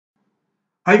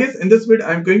I guess in this video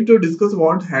I'm going to discuss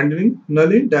about handling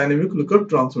null in dynamic lookup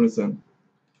transformation.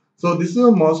 So this is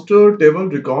a master table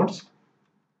records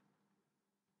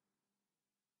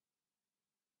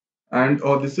and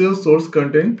this is a source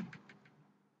content.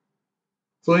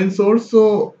 So in source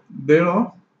there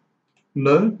are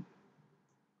null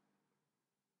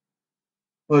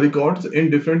records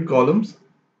in different columns,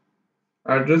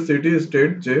 address, city,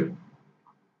 state, zip.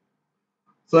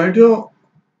 So at your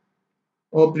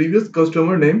previous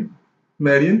customer name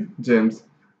Marion James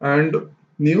and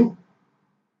new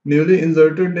newly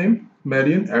inserted name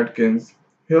Marion Atkins.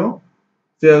 Here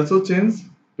they also changed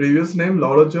previous name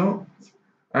Laura Jones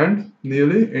and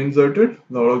newly inserted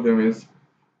Laura Gomez.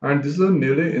 And this is a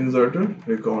newly inserted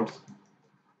records.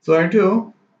 So at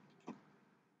your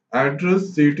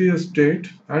address, city, state,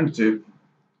 and zip.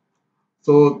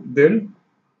 So then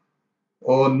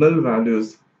null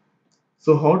values.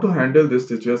 So how to handle this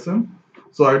situation?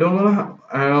 So I don't want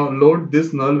to load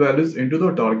this null values into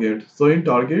the target. So in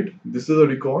target, this is the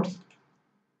records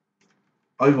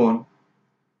I want.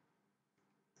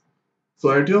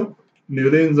 So at your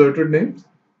newly inserted names,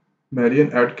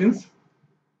 Marian Atkins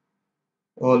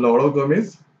or Laura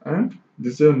Gomez, and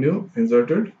this is a new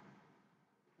inserted.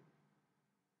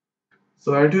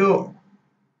 So at your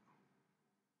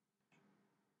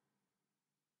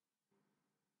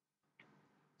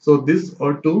so this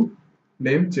or two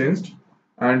name changed,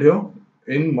 and here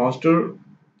in master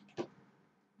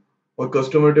or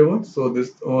customer table. So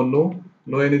this no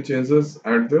any changes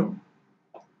at the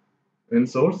in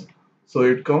source. So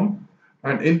it come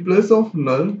and in place of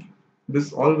null,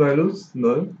 this all values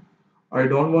null. I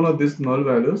don't want this null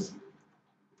values.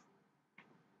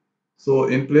 So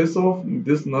in place of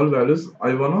this null values,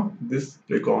 I wanna this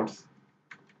records.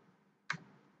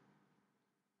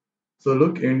 So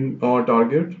look in our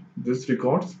target, this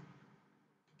records,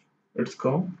 it's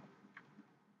come.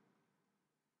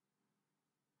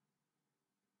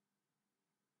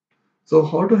 So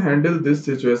how to handle this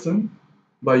situation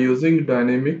by using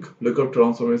dynamic lookup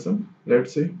transformation?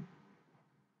 Let's see.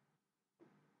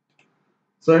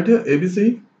 So at here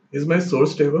ABC is my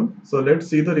source table. So let's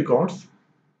see the records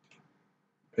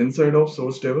inside of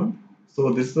source table.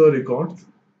 So this is the records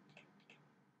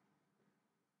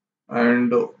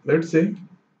and let's say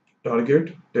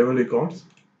target table records.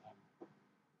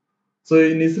 So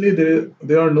initially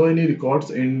there are no any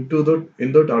records into the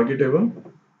in the target table.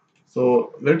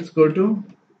 So let's go to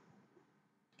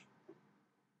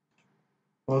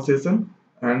our session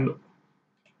and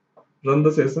run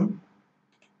the session.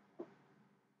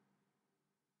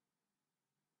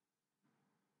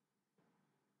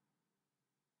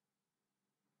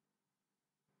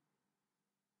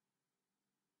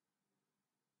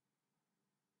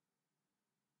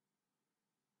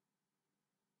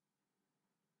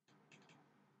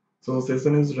 So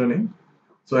session is running.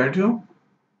 So at here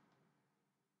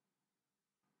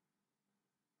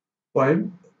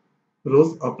 5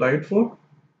 rows applied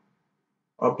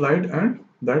and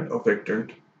that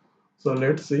affected. So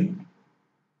let's see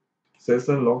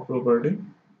session log property.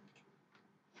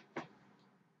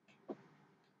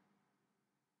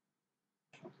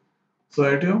 So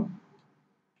at here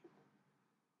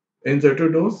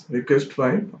inserted rows request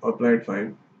 5 applied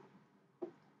 5.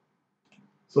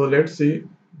 So let's see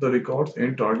the records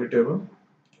in target table.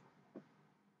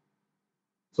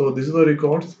 So this is the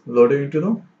records loading into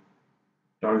the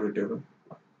target table.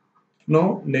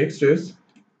 Now next is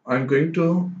I'm going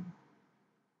to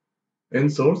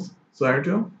Insource. So at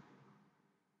here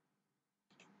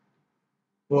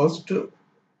first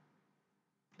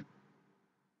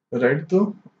write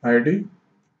the ID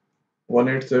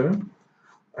 187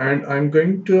 and I'm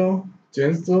going to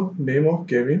change the name of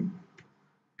Kevin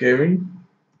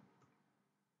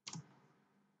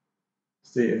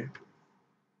CA.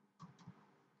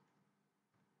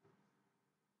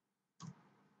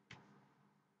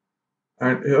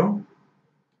 And here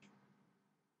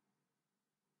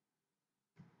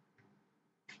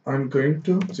I'm going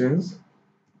to change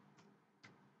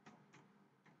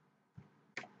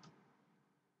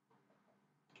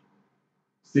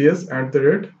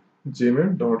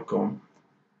cs@gmail.com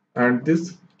and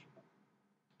this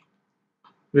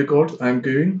records I'm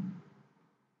giving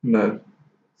null.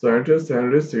 So address,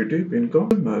 salary, city, pin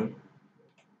code null.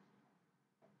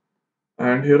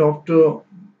 And hereafter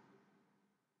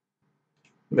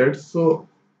let's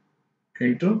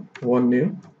enter one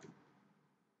new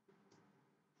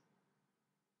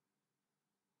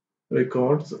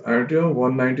records at your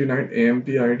 199 AMP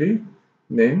ID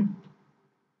name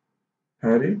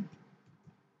Harry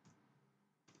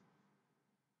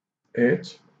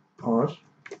HR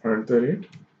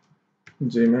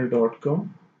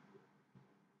 @gmail.com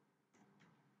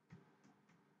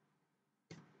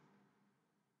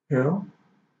here.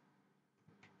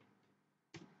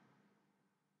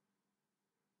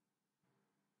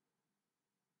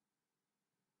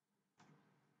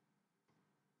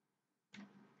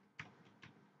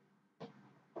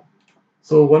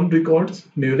 So one records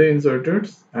newly inserted,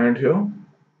 and here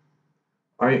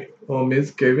I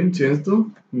means Kevin changed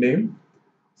the name.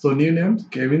 So new name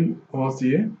Kevin or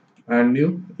CA and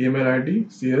new email ID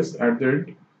cs at the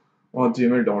rate or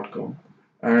gmail.com.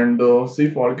 And she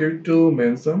forget to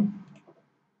mention,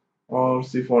 or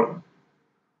she for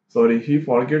sorry he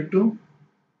forget to.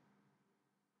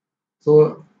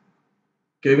 So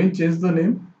Kevin changed the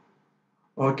name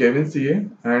or Kevin CA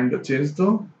and changed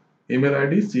the email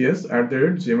ID cs at the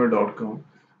rate gmail.com,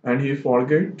 and he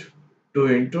forget to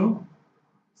enter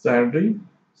salary,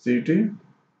 city,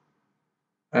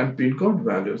 and pin code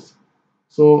values.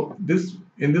 So this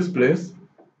in this place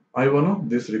I wanna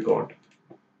this record.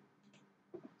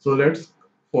 So let's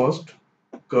first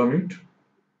commit.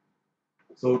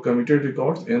 So committed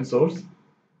records in source.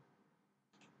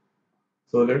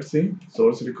 So let's see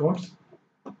source records.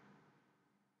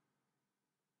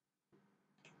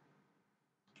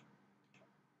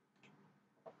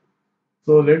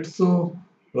 So let's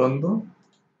run the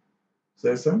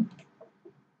session.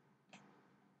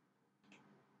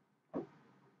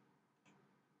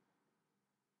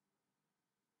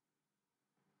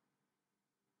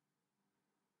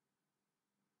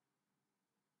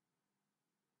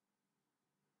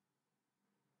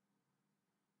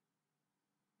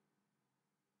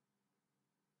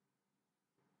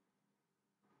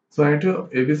 So enter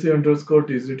abc underscore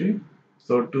tct.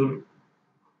 So to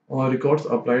records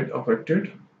applied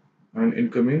affected and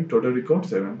incoming total record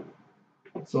 7.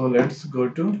 So let's go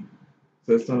to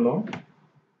session log,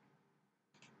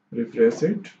 refresh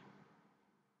it.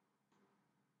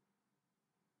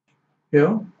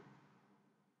 Here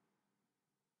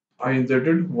I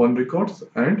inserted one records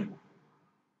and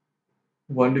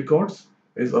one records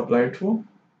is applied for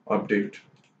update.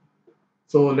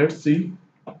 So let's see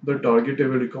the target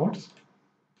table records.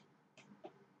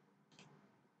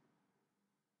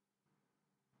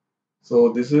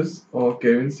 So this is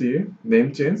Kevin CA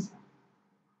name change.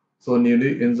 So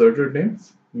newly inserted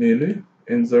names, newly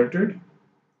inserted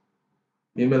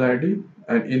email ID,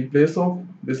 and in place of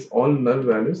this all null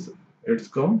values, it's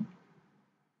come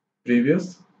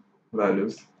previous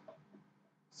values.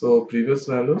 So previous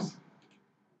values,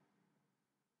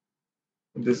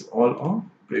 this all are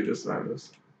previous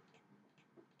values.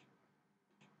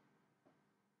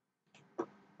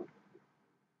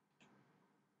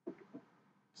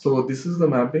 So this is the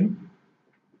mapping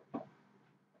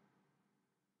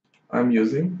I'm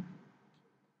using.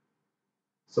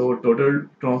 So total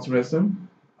transformation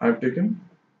I've taken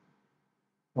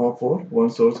for one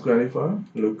source qualifier,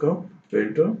 lookup,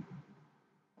 filter,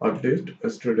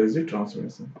 update, strategy,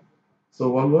 transformation. So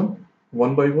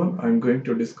one by one, I'm going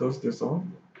to discuss this all.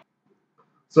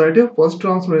 So at your first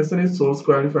transformation is source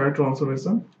qualifier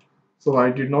transformation. So I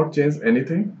did not change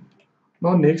anything.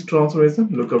 Now next transformation,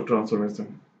 lookup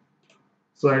transformation.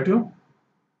 So at your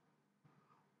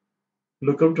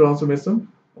lookup transformation,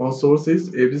 our source is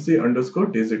abc underscore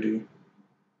tct.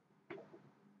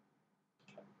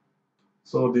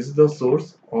 So this is the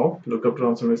source of lookup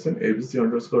transformation abc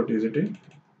underscore tgt.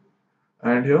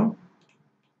 And here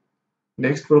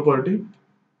next property,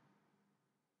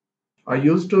 I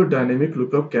used a dynamic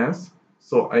lookup cache.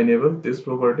 So I enable this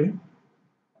property,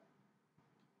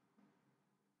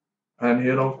 and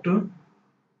hereafter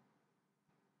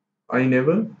I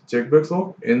enable checkbox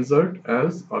of insert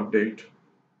as update.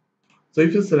 So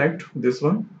if you select this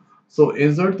one, so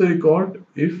insert the record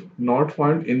if not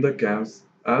found in the cache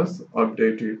as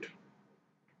updated.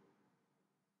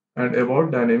 And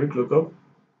about dynamic lookup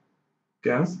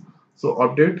cache, so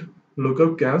update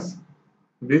lookup cache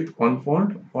with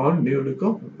unfound or new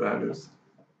lookup values.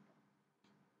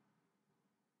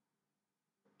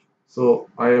 So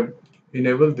I have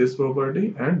enabled this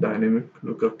property and dynamic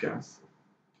lookup cache.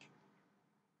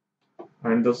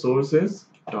 And the source is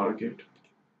target.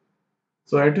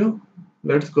 So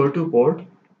let's go to port.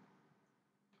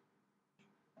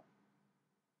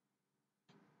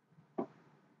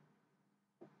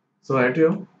 So at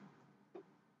here,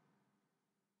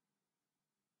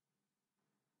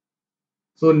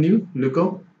 so new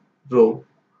lookup row.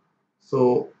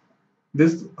 So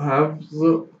this has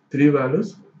three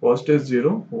values. First is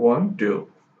 0, 1, 2.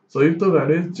 So if the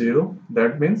value is 0,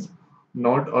 that means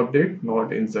not update,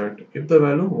 not insert. If the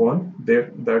value 1,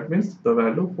 that means the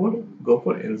value for go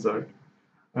for insert.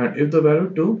 And if the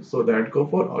value 2, so that go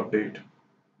for update.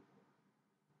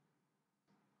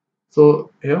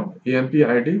 So here EMP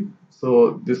ID.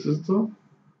 So this is the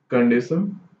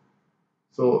condition.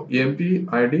 So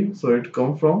EMP ID, so it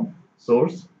come from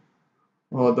source.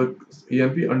 The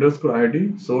EMP underscore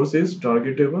ID source is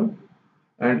targetable,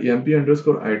 and EMP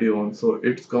underscore ID1, so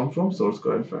it's come from source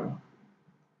qualifier.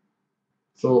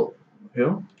 So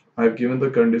here I've given the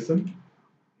condition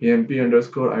EMP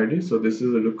underscore ID. So this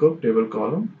is a lookup table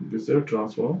column. This is a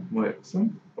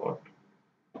transformation part.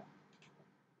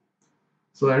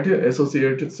 So at your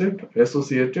associated set,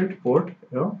 associated port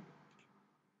here,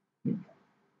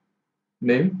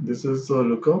 name, this is a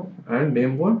lookup, and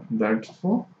name one, that's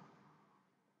for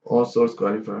or source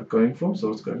qualifier coming from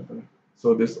source qualifier.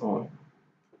 So this all.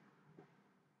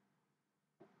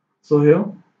 So here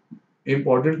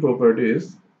important property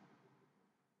is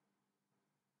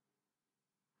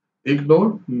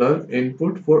ignore null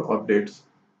input for updates.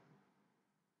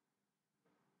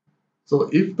 So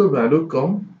if the value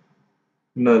come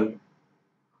null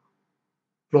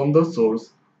from the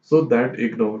source, so that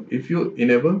ignore. If you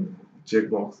enable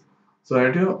checkbox, so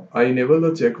right here I enable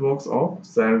the checkbox of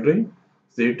salary,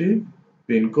 city,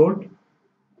 pin code.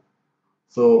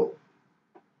 So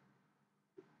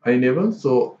I enable,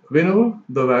 so whenever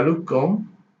the value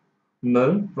come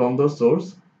null from the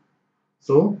source,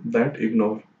 so that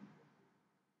ignore.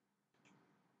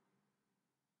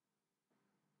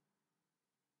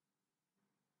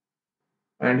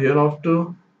 And here after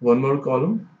one more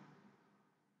column,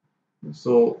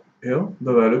 so here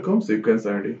the value comes sequence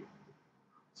ID.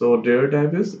 So data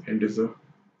type is integer.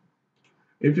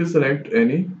 If you select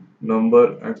any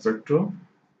number, etc.,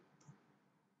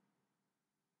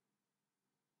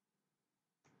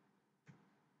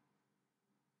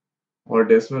 or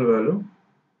decimal value,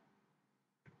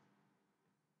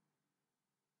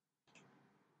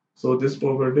 so this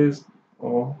property is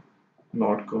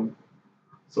not come.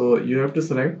 So you have to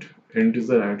select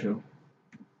integer right here.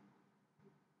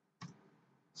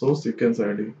 So sequence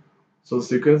ID. So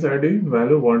sequence ID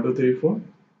value 1, 2, 3, 4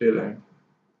 till end.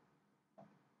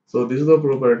 So this is the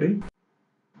property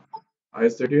I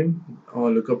set in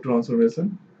lookup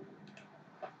transformation.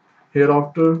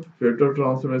 Hereafter filter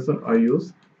transformation I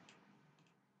use.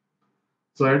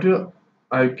 So right here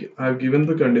I have given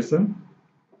the condition.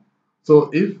 So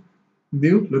if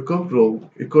new lookup row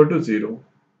equal to 0,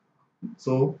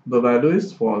 so the value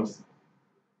is false.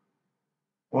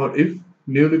 Or if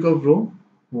new lookup row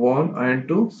 1 and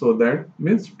 2, so that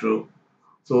means true.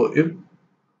 So if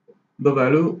the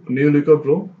value new lookup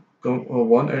row come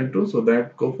 1 and 2, so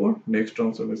that go for next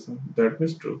transformation, that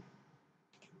means true.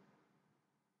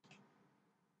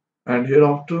 And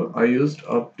hereafter I used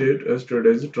update a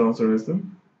strategy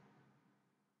transformation.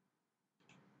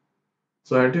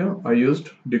 So right here I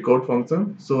used decode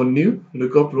function. So new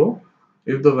lookup row,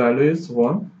 if the value is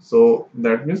 1, so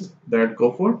that means that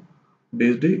go for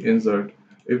DD insert.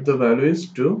 If the value is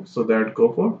 2, so that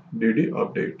go for DD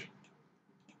update.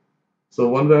 So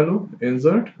one value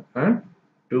insert and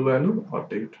two value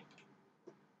update.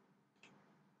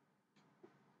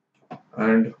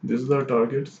 And this is the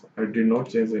targets. I did not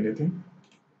change anything.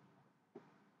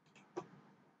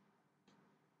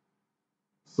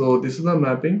 So this is the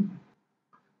mapping.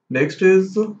 Next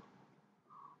is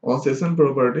on session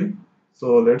property.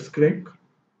 So let's click.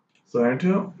 So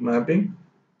enter mapping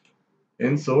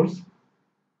in source.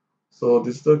 So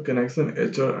this is the connection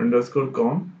hr underscore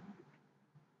com.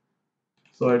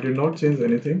 So I did not change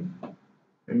anything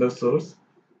in the source.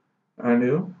 And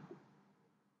here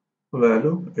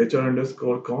value hr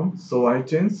underscore com. So I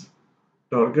change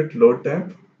target load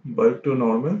tab bulk to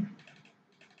normal.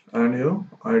 And here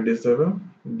I disable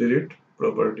delete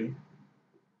property.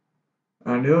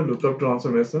 And here lookup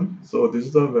transformation. So this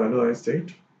is the value I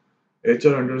set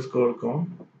hr underscore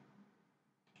com,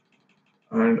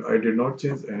 and I did not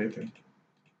change anything.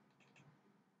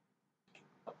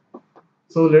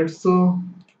 So let's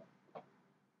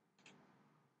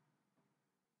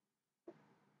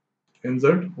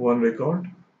insert one record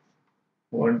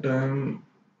one time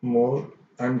more.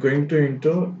 I'm going to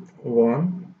enter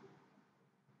 1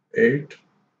 8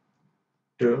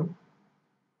 2.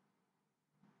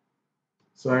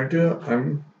 So right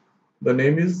here the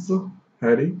name is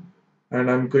Harry,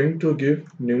 and I'm going to give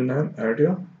new name at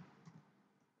here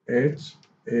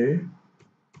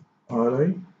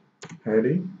HARI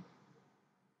Harry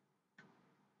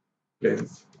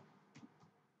planes.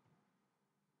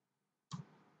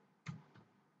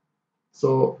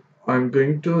 So I'm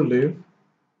going to leave.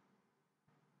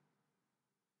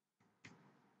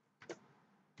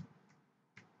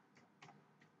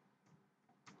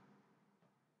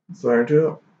 So right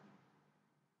here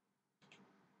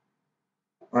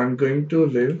I'm going to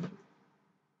leave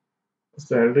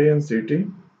salary and city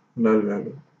null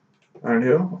value, and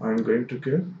here I'm going to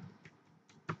give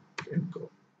pin code.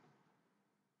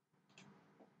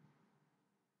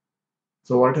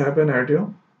 So what happened at here?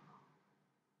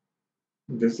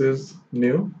 This is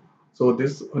new. So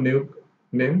this new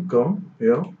name come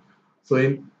here. So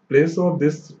in place of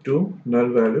this two null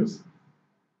values,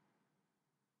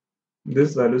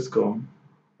 this values come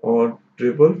or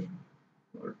triple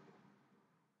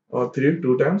or 3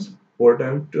 2 times 4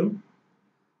 times 2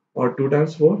 or 2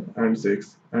 times 4 and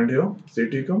 6 and here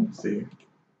ct come c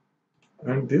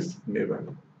and this new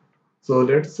value. So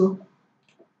let's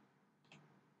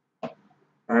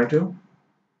add here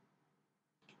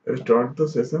start the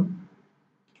session.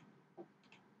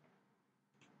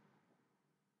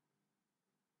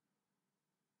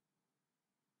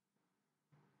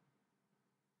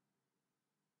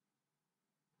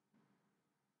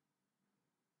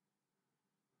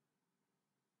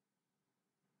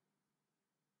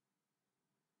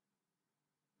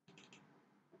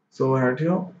 So at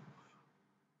here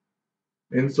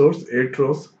in source 8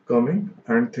 rows coming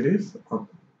and 3 is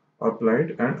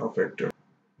applied and affected.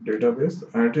 Database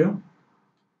at here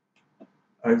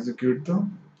execute the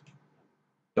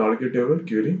target table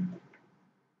query.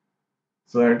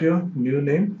 So at your new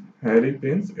name Harry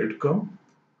Prince it come.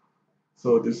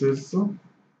 So this is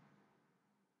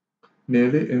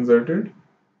newly inserted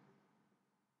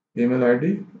email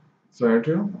ID. So at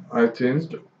here I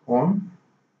changed on.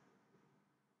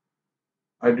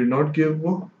 I did not give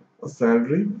a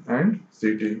salary and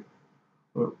city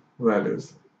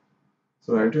values.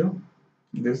 So at here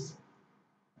this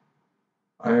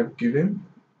I have given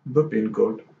the pin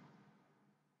code.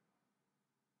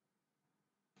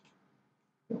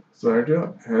 So at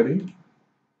here Harry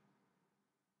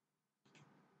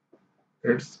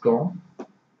it's com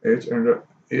h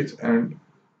and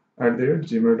at the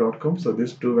gmail.com. So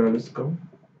these two values come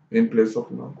in place of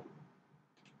now.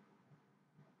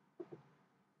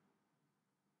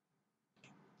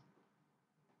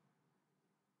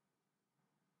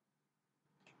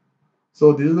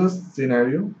 So this is a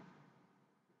scenario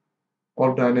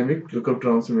of dynamic lookup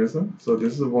transformation. So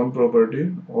this is one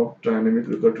property of dynamic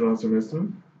lookup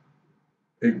transformation.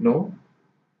 Ignore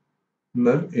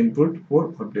null input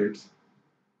for updates.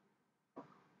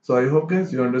 So I hope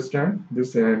guys you understand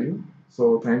this scenario.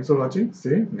 So thanks for watching. See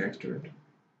you next week.